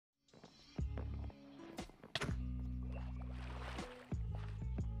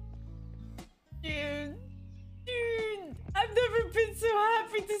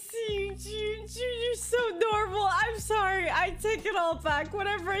happy to see you, June. June, you're so normal. I'm sorry. I take it all back.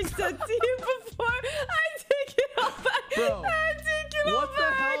 Whatever I said to you before, I take it all back. Bro, I take it all back. what the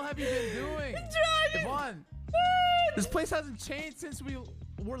hell have you been doing? Yvonne, this place hasn't changed since we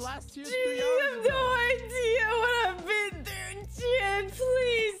were last here 3 hours ago. You have no idea what I've been through, June.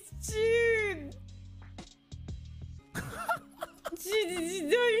 Please, June. June,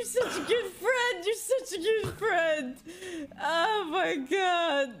 no, you're such a good friend. You're such a good friend. Oh my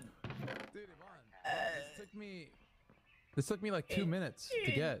god. Dude, Yvonne, this took me like 2 minutes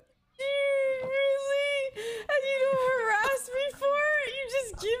to get. Dude, really? And you don't harass me for it? You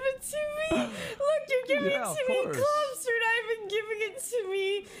just give it to me? Look, you're giving it to me close. You're not even giving it to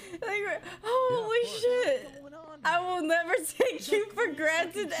me. Like, holy shit. I will never take you for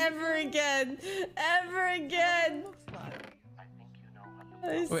granted ever again. Ever again.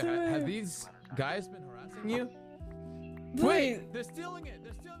 Wait, have these guys been harassing you? Wait, they're stealing it.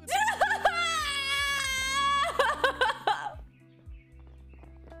 They're stealing it.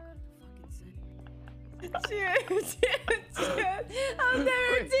 Dude, I'll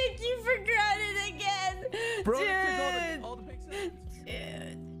never take you for granted again. Bro, dude. all the pink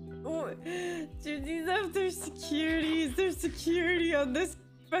Dude, there's security. There's security on this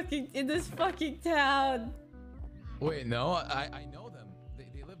in this fucking town. Wait, no, I know them.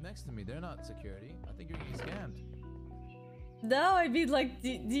 They live next to me. They're not security. I think you're getting scammed. No, I mean, like,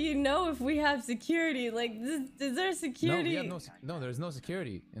 do you know if we have security? Like, is there security? No, we have no, there's no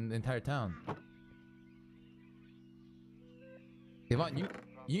security in the entire town. Yvonne, you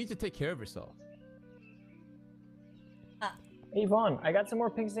need to take care of yourself. Hey, Yvonne, I got some more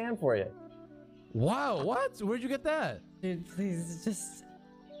pink sand for you. Wow, what? Where'd you get that? Dude, please, just...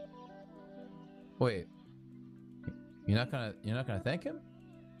 Wait. You're not gonna thank him?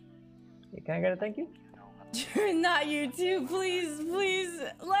 Can I get a thank you? Not you too, please, please.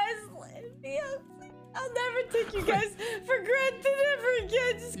 Leslie, I'll never take you guys for granted ever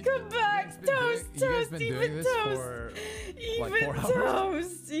again. Just come back. Toast, even toast. Even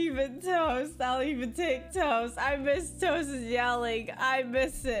toast, even toast. I'll even take toast. I miss Toast's yelling. I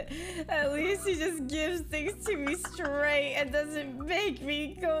miss it. At least he just gives things to me straight and doesn't make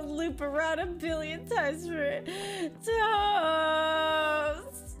me go loop around a billion times for it.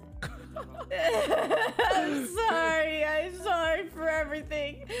 Toast. I'm sorry for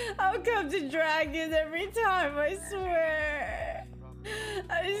everything. I'll come to Dragon every time, I swear.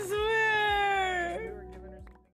 I swear.